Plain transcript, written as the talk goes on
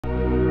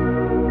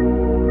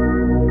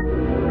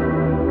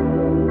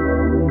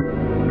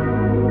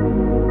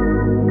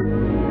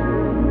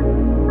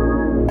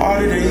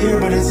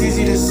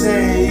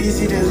say,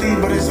 easy to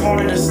leave, but it's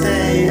harder to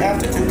stay.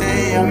 After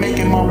today, I'm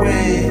making my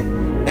way.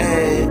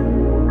 Ay.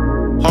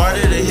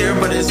 Harder to hear,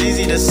 but it's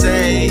easy to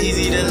say.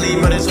 Easy to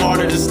leave, but it's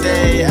harder to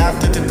stay.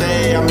 After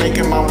today, I'm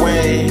making my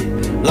way.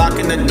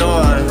 Locking the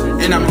door,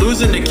 and I'm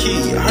losing the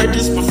key. I heard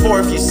this before,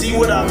 if you see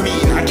what I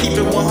mean. I keep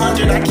it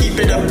 100, I keep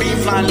it a beat.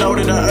 Flying low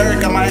to the earth,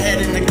 got my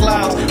head in the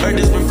clouds. Heard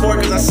this before,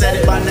 cause I said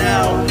it by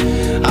now.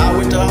 I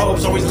with the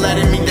hopes, always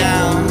letting me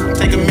down.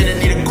 Take a minute,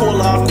 need to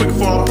cool off, quick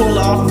before I pull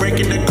off.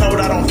 Breaking the code,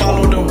 I don't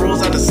follow the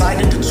rules. I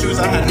decided to choose,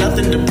 I had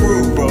nothing to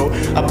prove, bro.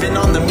 I've been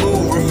on the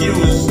move,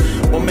 refuse.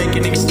 Won't make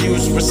an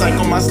excuse,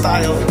 recycle my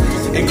style,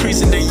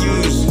 increasing the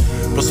use.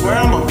 But swear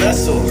I'm a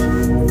vessel,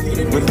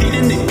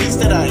 repeating the beats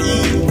that I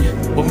eat.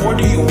 What more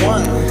do you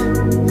want?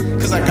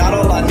 Cause I got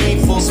all I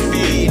need, full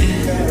speed.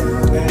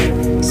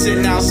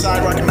 Sitting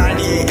outside, rocking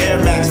 98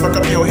 Air Max. Fuck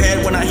up your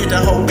head when I hit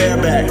that whole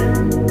bareback.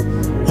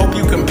 Hope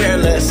you compare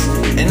less,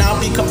 and I'll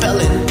be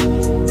compelling.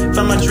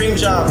 From my dream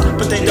job,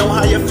 but they don't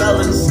hire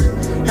felons.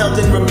 Held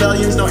in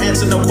rebellions, don't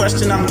answer no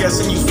question. I'm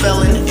guessing you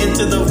fell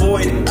into the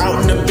void,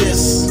 out in the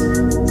abyss.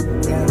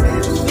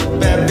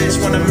 Bad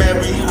bitch wanna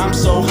marry, I'm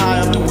so high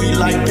up the weed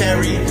like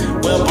Perry.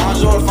 Well,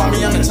 bonjour, find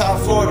me on the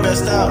top floor,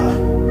 best out.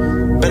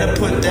 Better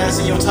put that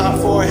in your top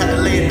 4, had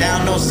to lay it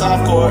down, no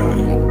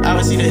softcore. I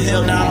would see the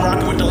hill, now I'm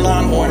rocking with the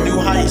Longhorn. New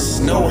heights,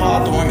 no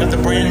Hawthorne, got the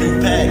brand new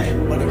pack,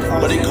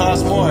 but it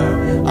costs more.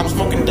 I'm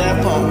smoking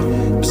Daft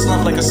Punk,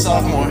 slumped like a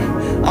sophomore.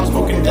 I'm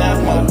smoking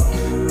Daft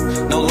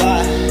Punk, no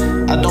lie,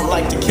 I don't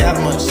like to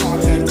cap much.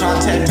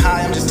 Contact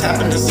high, I'm just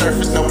tapping the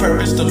surface, no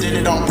purpose, still did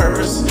it on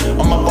purpose.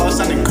 On my boss,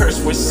 sounded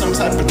cursed with some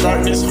type of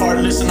darkness.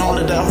 Heartless and all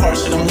of that hard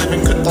shit, I'm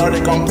living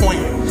cathartic, on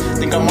point.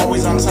 Think I'm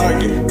always on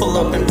target, pull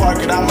up and park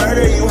it. I'll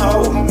murder you,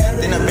 ho,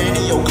 then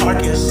abandon your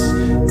carcass.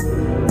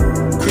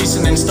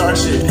 Creasing and start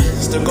shit,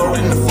 still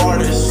golden the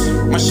farthest.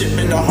 My shit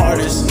been the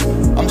hardest,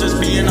 I'm just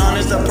being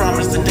honest. I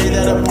promise the day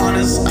that upon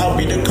us, I'll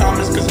be the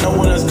calmest, cause no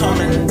one is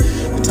coming.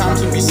 The time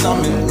to be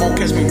summoned, won't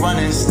catch me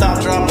running.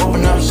 Stop, drop,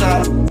 open up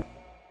shop.